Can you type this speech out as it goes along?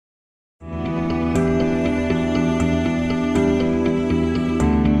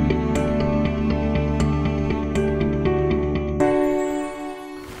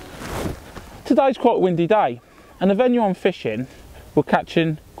Today's quite a windy day, and the venue I'm fishing, we're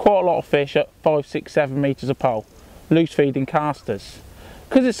catching quite a lot of fish at 5, 6, 7 metres a pole, loose feeding casters.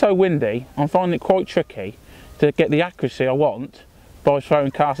 Because it's so windy, I'm finding it quite tricky to get the accuracy I want by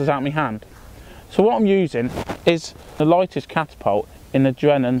throwing casters out my hand. So what I'm using is the lightest catapult in the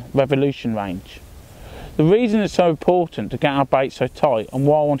Drennan Revolution range. The reason it's so important to get our bait so tight and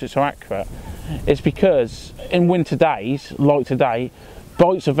why I want it so accurate is because in winter days, like today,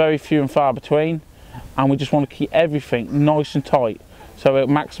 bites are very few and far between, and we just want to keep everything nice and tight so it'll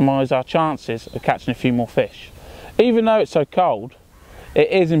maximise our chances of catching a few more fish. Even though it's so cold, it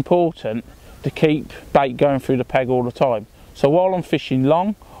is important to keep bait going through the peg all the time. So while I'm fishing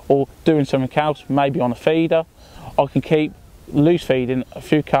long or doing something else, maybe on a feeder, I can keep loose feeding a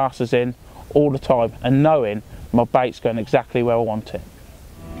few casters in all the time and knowing my bait's going exactly where I want it.